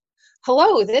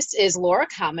Hello, this is Laura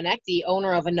Kamenek, the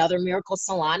owner of Another Miracle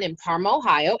Salon in Parma,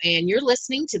 Ohio, and you're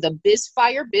listening to the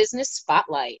BizFire Business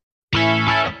Spotlight.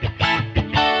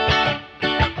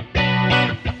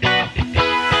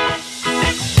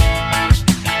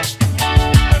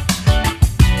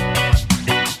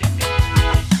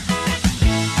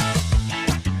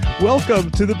 Welcome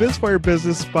to the BizFire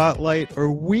Business Spotlight, where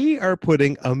we are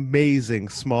putting amazing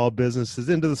small businesses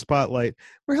into the spotlight.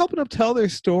 We're helping them tell their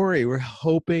story. We're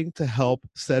hoping to help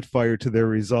set fire to their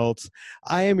results.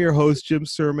 I am your host, Jim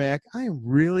Cermak. I am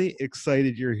really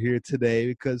excited you're here today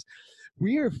because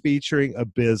we are featuring a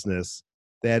business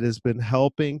that has been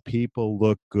helping people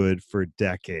look good for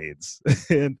decades.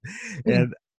 and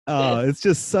it's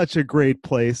just such a great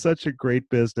place, such a great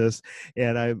business,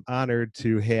 and I'm honored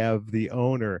to have the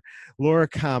owner. Laura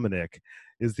Kamenek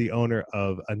is the owner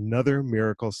of Another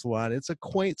Miracle Salon. It's a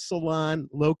quaint salon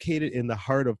located in the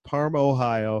heart of Parma,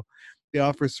 Ohio. They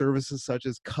offer services such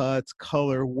as cuts,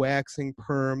 color, waxing,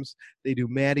 perms. They do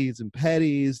manis and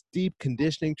pedis, deep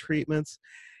conditioning treatments,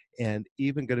 and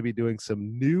even going to be doing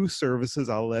some new services.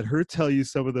 I'll let her tell you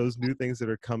some of those new things that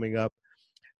are coming up.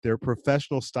 Their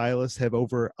professional stylists have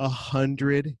over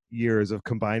 100 years of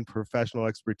combined professional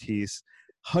expertise.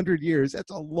 100 years,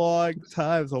 that's a long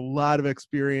time. It's a lot of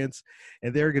experience,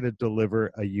 and they're going to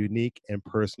deliver a unique and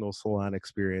personal salon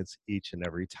experience each and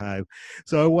every time.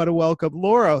 So I want to welcome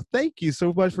Laura. Thank you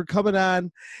so much for coming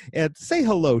on, and say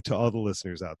hello to all the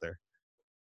listeners out there.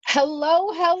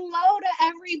 Hello to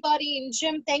everybody. And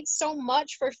Jim, thanks so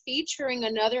much for featuring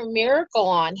Another Miracle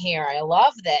on here. I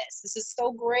love this. This is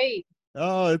so great.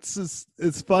 Oh,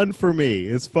 it's fun for me.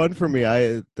 It's fun for me.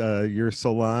 Your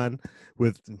salon,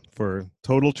 for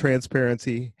total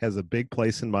transparency, has a big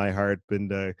place in my heart.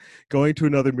 Been going to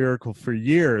Another Miracle for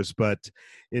years, but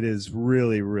it is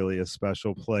really, really a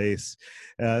special place.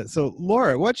 So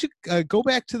Laura, why don't you go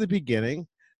back to the beginning?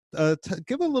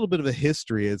 Give a little bit of a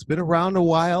history. It's been around a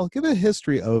while. Give a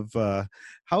history of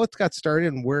how it got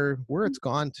started and where it's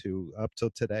gone to up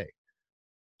till today.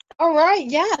 All right.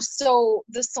 Yeah. So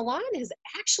the salon has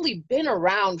actually been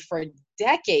around for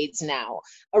decades now.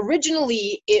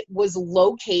 Originally, it was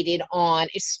located on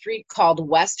a street called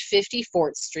West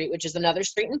 54th Street, which is another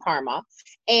street in Parma.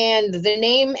 And the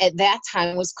name at that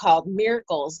time was called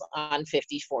Miracles on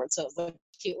 54th. So it was a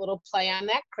cute little play on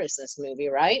that Christmas movie,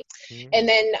 right? Mm-hmm. And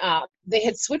then they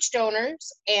had switched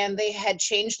owners and they had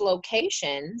changed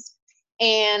locations.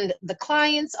 And the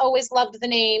clients always loved the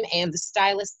name, and the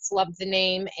stylists loved the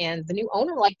name, and the new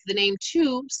owner liked the name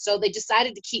too. So they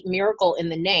decided to keep Miracle in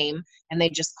the name, and they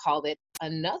just called it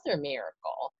Another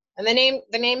Miracle. And the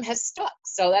name has stuck.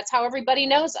 So that's how everybody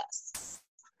knows us.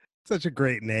 Such a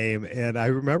great name. And I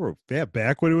remember,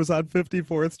 back when it was on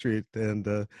 54th Street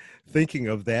and thinking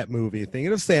of that movie,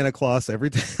 thinking of Santa Claus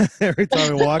every time, every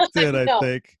time I walked in, I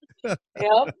think.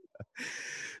 Yep.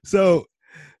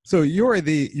 So you were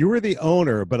the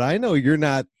owner, but I know you're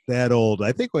not that old.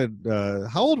 I think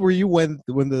how old were you when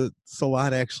the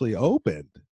salon actually opened?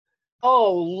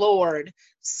 Oh, Lord.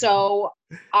 So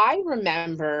I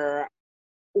remember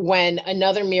when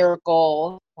Another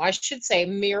Miracle, I should say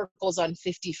Miracles on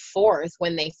 54th,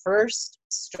 when they first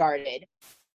started,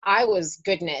 I was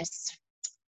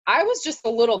just a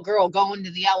little girl going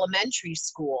to the elementary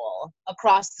school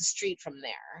across the street from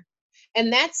there.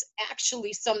 And that's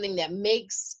actually something that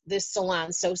makes this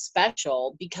salon so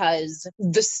special, because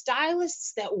the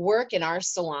stylists that work in our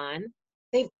salon,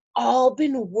 they've all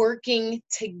been working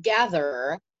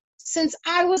together since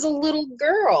I was a little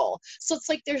girl. So it's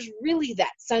like there's really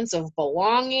that sense of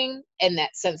belonging and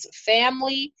that sense of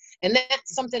family. And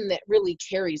that's something that really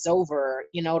carries over,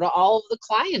 to all of the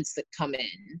clients that come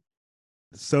in.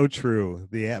 So true.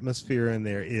 The atmosphere in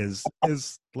there is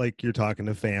like you're talking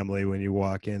to family when you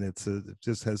walk in. It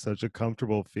just has such a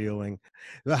comfortable feeling.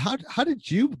 How did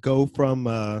you go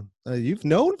from you've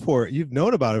known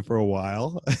about it for a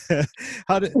while?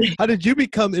 how did you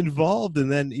become involved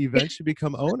and then eventually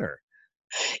become owner?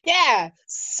 Yeah.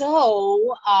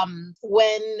 So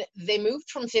when they moved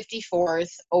from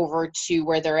 54th over to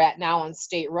where they're at now on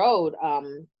State Road,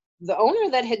 the owner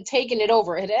that had taken it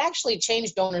over had actually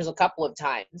changed owners a couple of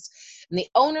times. And the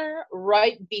owner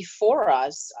right before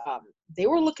us, they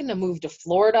were looking to move to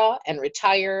Florida and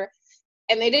retire.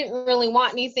 And they didn't really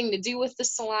want anything to do with the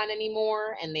salon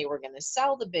anymore. And they were going to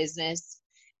sell the business.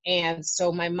 And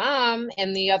so my mom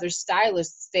and the other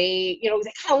stylists, they got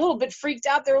a little bit freaked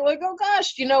out. They were like, oh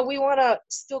gosh, we want to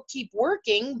still keep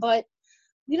working, but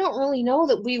we don't really know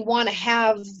that we want to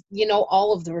have,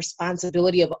 all of the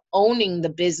responsibility of owning the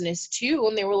business too.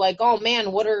 And they were like, oh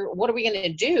man, what are we going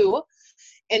to do?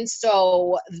 And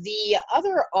so the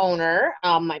other owner,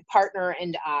 my partner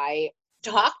and I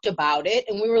talked about it,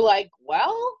 and we were like,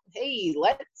 well, hey,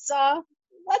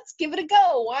 let's give it a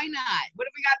go. Why not? What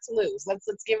have we got to lose?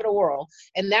 Let's give it a whirl.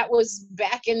 And that was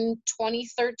back in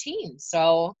 2013.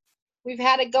 So we've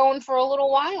had it going for a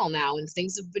little while now, and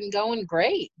things have been going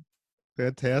great.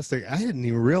 Fantastic. I didn't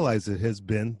even realize it has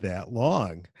been that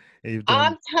long. You've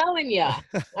done I'm telling you,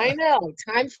 I know.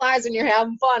 Time flies when you're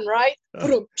having fun, right?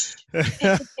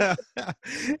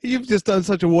 You've just done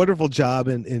such a wonderful job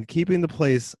in keeping the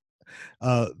place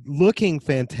looking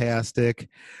fantastic,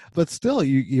 but still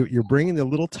you're bringing the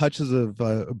little touches of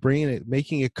bringing it,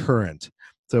 making it current.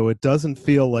 So it doesn't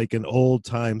feel like an old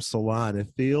time salon. It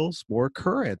feels more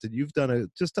current, and you've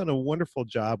just done a wonderful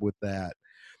job with that.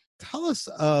 Tell us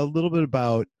a little bit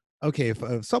about, okay,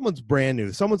 if someone's brand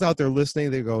new, someone's out there listening,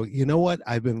 they go, you know what,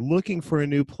 I've been looking for a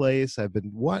new place, I've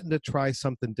been wanting to try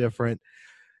something different,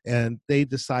 and they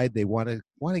decide they want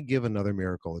to give Another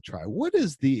Miracle a try. What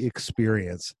is the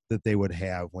experience that they would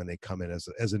have when they come in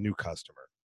as a new customer?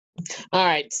 All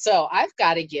right, so I've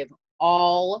got to give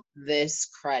all this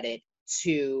credit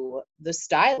to the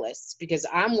stylists because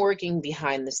I'm working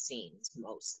behind the scenes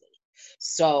mostly.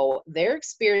 So their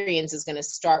experience is going to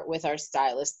start with our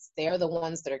stylists. They're the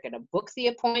ones that are going to book the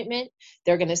appointment.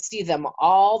 They're going to see them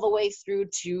all the way through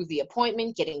to the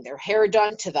appointment, getting their hair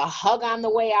done, to the hug on the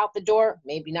way out the door.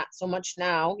 Maybe not so much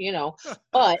now,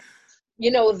 but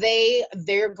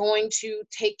they're going to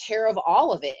take care of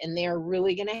all of it, and they're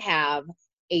really going to have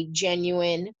a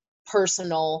genuine,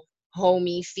 personal,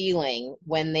 homey feeling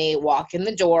when they walk in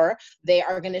the door. They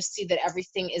are going to see that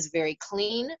everything is very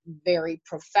clean, very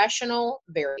professional,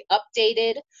 very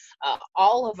updated.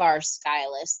 All of our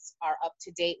stylists are up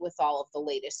to date with all of the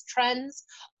latest trends,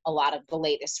 a lot of the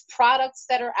latest products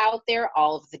that are out there,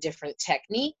 all of the different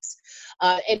techniques.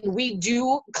 And we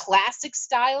do classic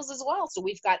styles as well. So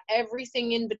we've got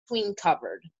everything in between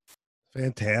covered.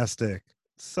 Fantastic.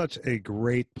 Such a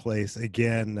great place.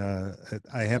 Again,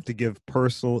 I have to give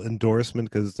personal endorsement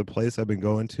because it's a place I've been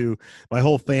going to. My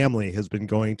whole family has been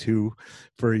going to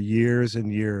for years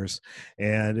and years.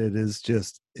 And it is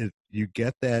just, you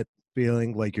get that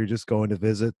feeling like you're just going to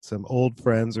visit some old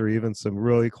friends or even some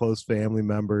really close family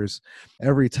members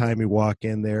every time you walk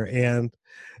in there. And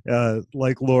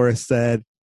like Laura said,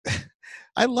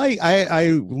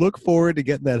 I look forward to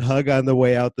getting that hug on the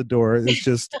way out the door. It's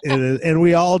just, and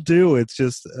we all do. It's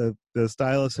just the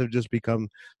stylists have just become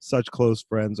such close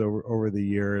friends over the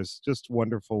years. Just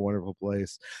wonderful, wonderful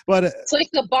place. But it's like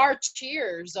the bar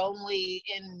Cheers, only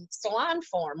in salon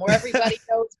form, where everybody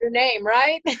knows your name,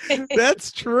 right?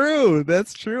 That's true.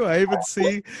 That's true. I even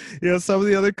see, some of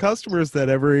the other customers that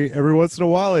every once in a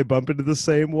while I bump into the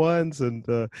same ones and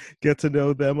get to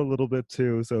know them a little bit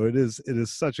too. So it is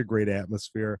such a great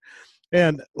atmosphere.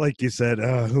 And like you said,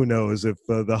 who knows if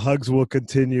the hugs will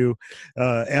continue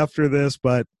after this,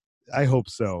 but I hope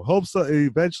so. Hope so.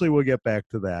 Eventually we'll get back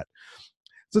to that.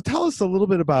 So tell us a little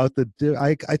bit about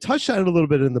I touched on it a little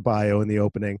bit in the bio in the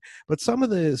opening, but some of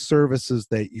the services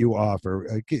that you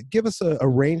offer, give us a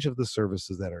range of the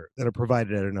services that are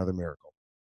provided at Another Miracle.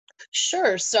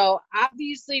 Sure. So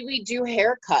obviously we do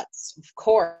haircuts, of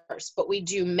course, but we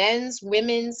do men's,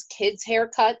 women's, kids'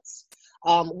 haircuts.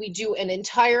 We do an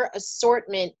entire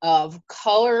assortment of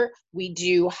color. We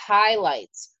do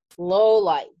highlights,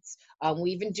 lowlights.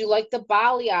 We even do like the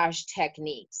balayage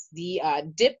techniques, the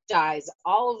dip dyes,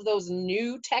 all of those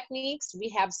new techniques. We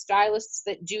have stylists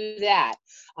that do that.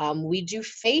 We do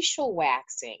facial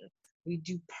waxing. We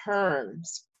do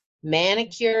perms,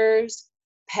 manicures,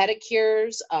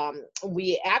 pedicures.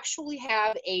 We actually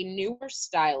have a newer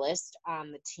stylist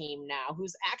on the team now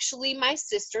who's actually my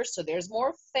sister, so there's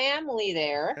more family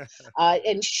there.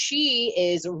 And she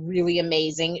is really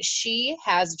amazing. She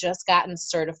has just gotten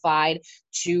certified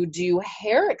to do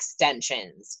hair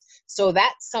extensions. So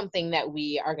that's something that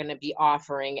we are going to be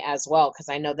offering as well, because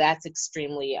I know that's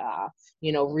extremely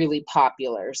really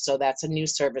popular. So that's a new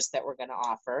service that we're going to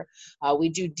offer. We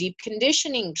do deep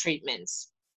conditioning treatments,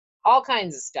 all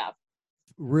kinds of stuff.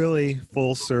 Really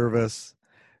full service.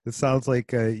 It sounds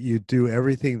like you do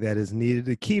everything that is needed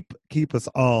to keep us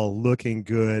all looking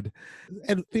good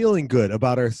and feeling good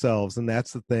about ourselves. And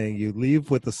that's the thing. You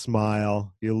leave with a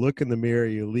smile. You look in the mirror,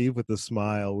 you leave with a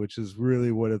smile, which is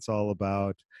really what it's all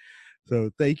about.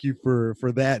 So thank you for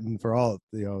that, and for all,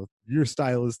 your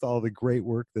stylist, all the great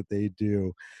work that they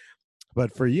do.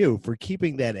 But for you, for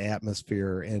keeping that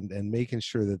atmosphere and making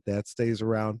sure that stays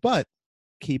around, but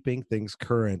keeping things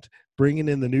current, bringing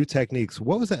in the new techniques.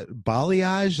 What was that?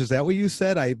 Balayage? Is that what you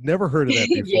said? I've never heard of that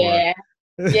before. Yeah.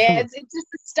 Yeah, it's just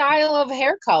a style of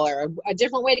hair color, a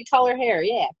different way to color hair.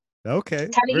 Yeah. Okay.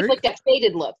 Kind of give like that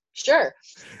faded look. Sure.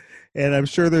 And I'm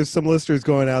sure there's some listeners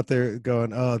going out there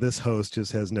going, "Oh, this host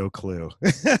just has no clue."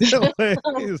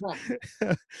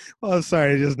 Well,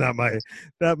 sorry, it's just not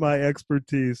my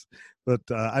expertise. But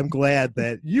I'm glad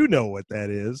that you know what that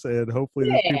is, and hopefully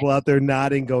there's Yeah. people out there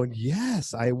nodding, going,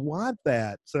 "Yes, I want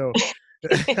that." So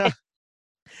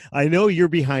I know you're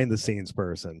behind the scenes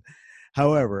person.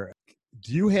 However,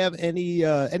 do you have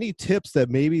any tips that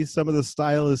maybe some of the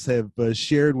stylists have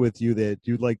shared with you that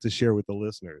you'd like to share with the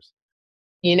listeners?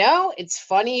 It's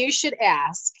funny you should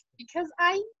ask because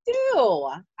I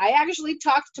do. I actually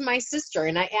talked to my sister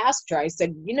and I asked her, I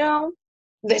said,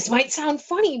 this might sound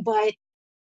funny, but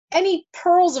any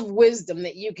pearls of wisdom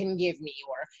that you can give me,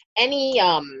 or any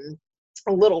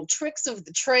little tricks of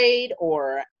the trade,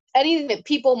 or anything that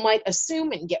people might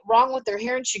assume and get wrong with their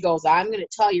hair. And she goes, I'm going to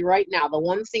tell you right now, the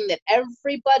one thing that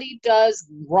everybody does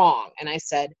wrong. And I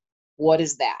said, what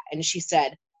is that? And she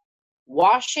said,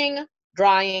 washing,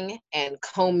 drying, and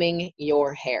combing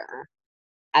your hair.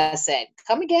 I said,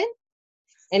 come again?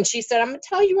 And she said, I'm going to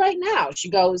tell you right now. She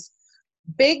goes,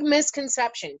 big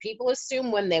misconception. People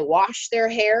assume when they wash their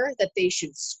hair that they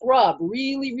should scrub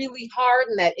really, really hard,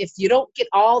 and that if you don't get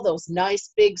all those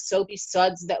nice big soapy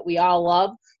suds that we all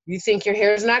love, you think your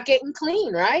hair's not getting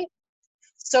clean, right?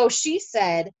 So she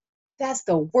said, that's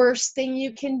the worst thing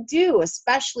you can do,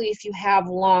 especially if you have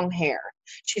long hair.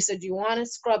 She said, you want to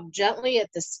scrub gently at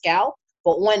the scalp,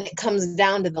 but when it comes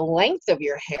down to the length of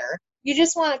your hair, you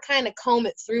just want to kind of comb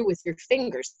it through with your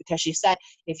fingers, because she said,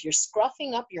 if you're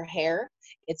scruffing up your hair,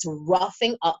 it's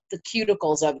roughing up the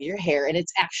cuticles of your hair, and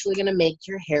it's actually going to make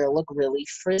your hair look really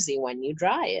frizzy when you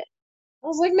dry it. I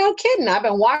was like, no kidding. I've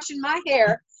been washing my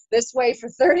hair this way for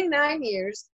 39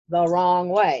 years the wrong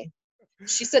way.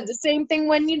 She said the same thing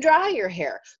when you dry your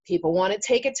hair. People want to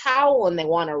take a towel and they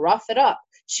want to rough it up.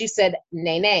 She said,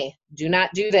 nay, nay, do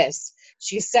not do this.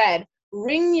 She said,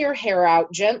 wring your hair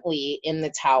out gently in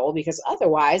the towel, because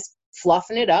otherwise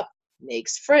fluffing it up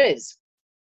makes frizz.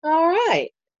 All right.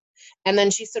 And then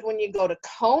she said, when you go to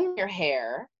comb your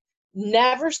hair,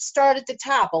 never start at the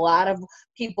top. A lot of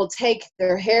people take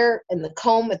their hair and the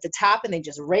comb at the top and they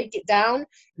just rake it down,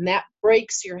 and that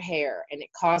breaks your hair and it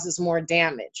causes more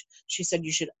damage. She said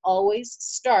you should always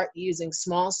start using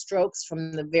small strokes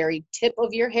from the very tip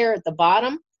of your hair at the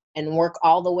bottom and work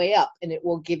all the way up, and it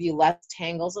will give you less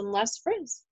tangles and less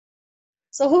frizz.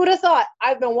 So who would have thought?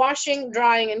 I've been washing,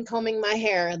 drying, and combing my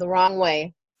hair the wrong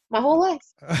way my whole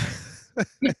life.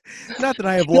 Not that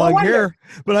I have No long wonder. hair,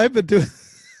 but I've been doing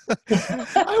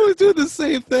I was doing the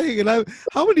same thing. And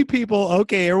how many people,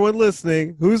 okay, everyone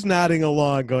listening, who's nodding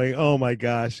along going, oh my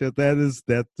gosh,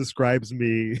 that describes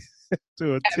me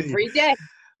to a T. Every day.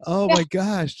 Oh Yeah. my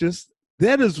gosh, just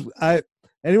that is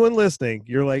anyone listening,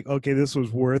 you're like, okay, this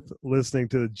was worth listening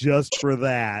to just for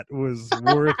that. It was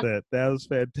worth it. That was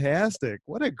fantastic.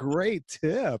 What a great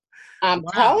tip. I'm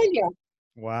Wow. telling you,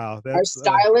 Wow. our That's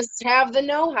stylists have the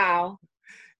know-how.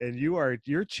 and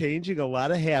you're changing a lot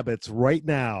of habits right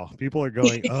now. People are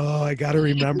going, oh, I got to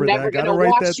remember that. I Never got to gonna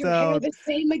write wash that your hair down. the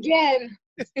same again.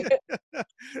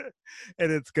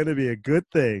 And it's going to be a good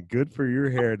thing, good for your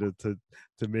hair to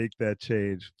make that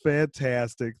change.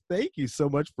 Fantastic. Thank you so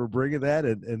much for bringing that,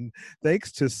 and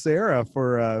thanks to Sarah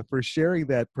for sharing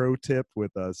that pro tip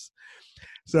with us.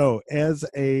 So as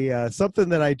a something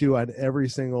that I do on every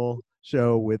single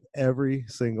show with every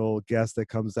single guest that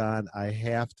comes on, I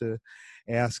have to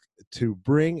ask to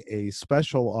bring a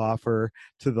special offer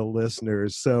to the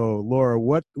listeners. So Laura,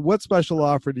 what special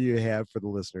offer do you have for the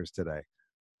listeners today?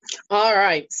 All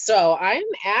right. So I'm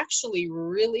actually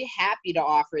really happy to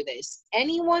offer this.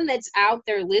 Anyone that's out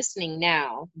there listening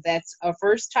now that's a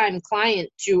first-time client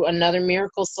to Another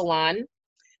Miracle Salon,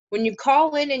 when you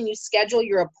call in and you schedule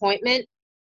your appointment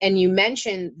and you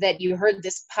mention that you heard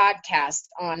this podcast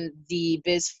on the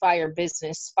BizFire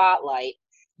Business Spotlight,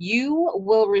 you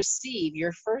will receive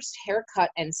your first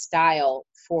haircut and style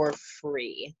for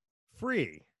free.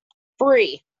 Free.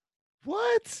 Free.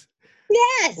 What?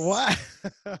 Yes. What?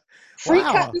 Free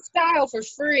cut Wow. and style for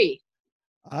free.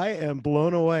 I am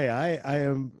blown away. I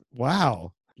am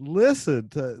wow. Listen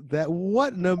to that.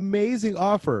 What an amazing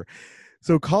offer.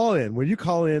 So call in. When you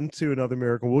call in to Another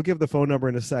Miracle, we'll give the phone number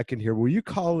in a second here. Will you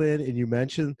call in and you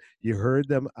mention you heard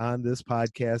them on this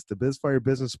podcast, the BizFire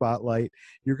Business Spotlight?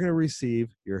 You're going to receive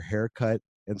your haircut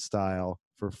and style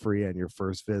for free on your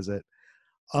first visit.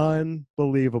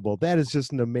 Unbelievable. That is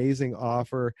just an amazing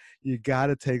offer. You got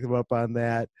to take them up on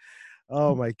that.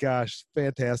 Oh my gosh,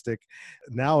 fantastic.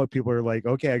 Now people are like,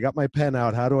 okay, I got my pen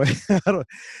out. How do I,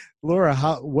 Laura,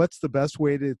 what's the best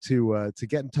way to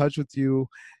get in touch with you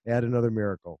at Another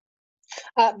Miracle?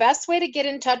 Best way to get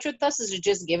in touch with us is to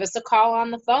just give us a call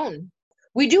on the phone.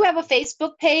 We do have a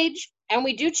Facebook page and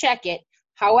we do check it.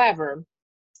 However,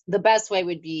 the best way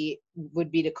would be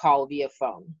to call via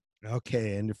phone.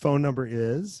 Okay, and your phone number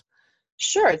is?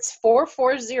 Sure, it's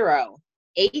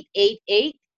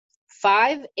 440-888-5877.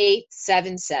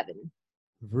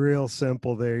 Real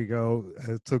simple. There you go.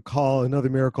 So call Another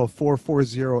Miracle,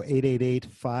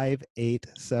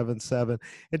 440-888-5877,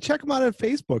 and check them out on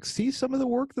Facebook. See some of the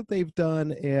work that they've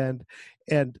done. And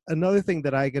another thing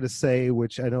that I got to say,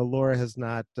 which I know Laura has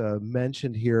not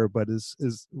mentioned here, but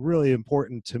is really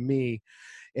important to me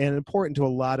and important to a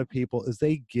lot of people, is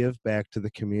they give back to the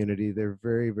community. They're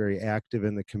very, very active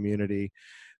in the community.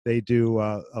 They do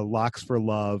Locks for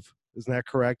Love. Isn't that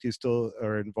correct? You still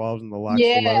are involved in the Locks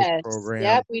for Love program?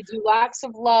 Yep, we do Locks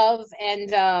of Love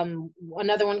and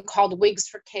another one called Wigs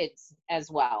for Kids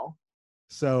as well.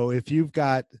 So if you've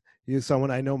got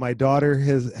someone, I know my daughter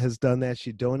has done that.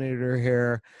 She donated her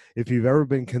hair. If you've ever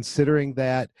been considering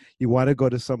that, you want to go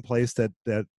to some place that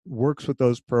works with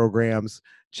those programs,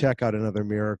 check out Another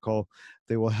Miracle.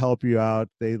 They will help you out.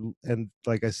 And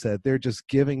like I said, they're just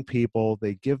giving people.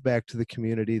 They give back to the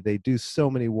community. They do so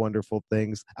many wonderful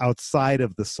things outside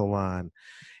of the salon,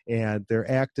 and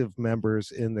they're active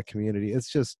members in the community.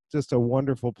 It's just a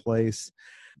wonderful place.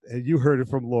 You heard it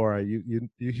from Laura. You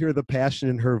hear the passion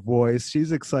in her voice.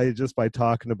 She's excited just by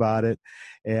talking about it,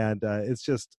 and it's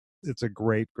a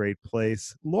great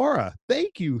place. Laura,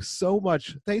 thank you so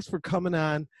much. Thanks for coming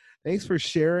on. Thanks for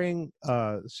sharing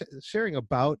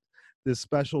about this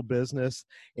special business,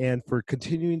 and for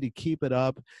continuing to keep it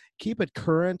up, keep it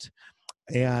current,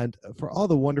 and for all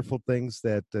the wonderful things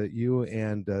that you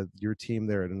and your team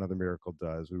there at Another Miracle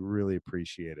does. We really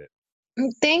appreciate it.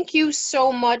 Thank you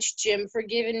so much, Jim, for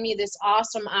giving me this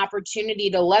awesome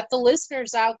opportunity to let the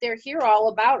listeners out there hear all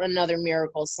about Another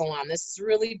Miracle Salon. This has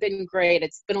really been great.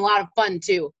 It's been a lot of fun,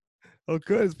 too. Oh,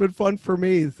 good. It's been fun for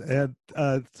me. And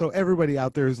so everybody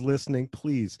out there who's listening,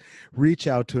 please reach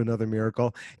out to Another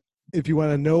Miracle. If you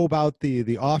want to know about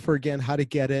the offer again, how to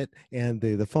get it, and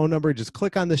the phone number, just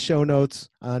click on the show notes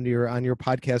on your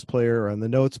podcast player or on the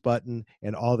notes button,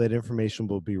 and all that information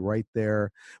will be right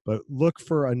there. But look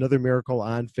for Another Miracle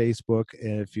on Facebook,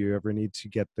 and if you ever need to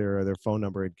get their phone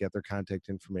number and get their contact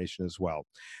information as well.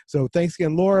 So thanks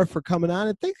again, Laura, for coming on,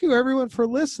 and thank you everyone for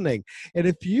listening. And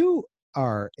if you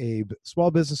are a small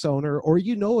business owner, or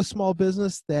you know a small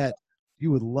business that you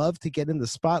would love to get in the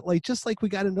spotlight, just like we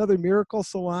got Another Miracle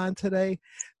Salon today,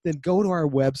 then go to our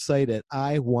website at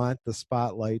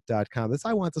iwantthespotlight.com. That's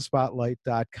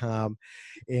iwantthespotlight.com,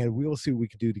 and we will see what we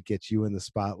can do to get you in the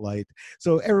spotlight.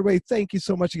 So everybody, thank you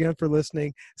so much again for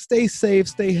listening. Stay safe,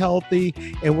 stay healthy,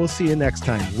 and we'll see you next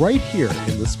time right here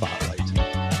in the Spotlight.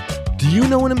 Do you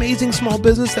know an amazing small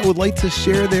business that would like to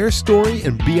share their story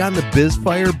and be on the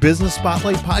BizFire Business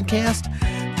Spotlight podcast?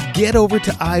 Get over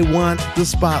to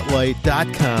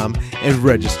iwantthespotlight.com and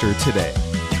register today.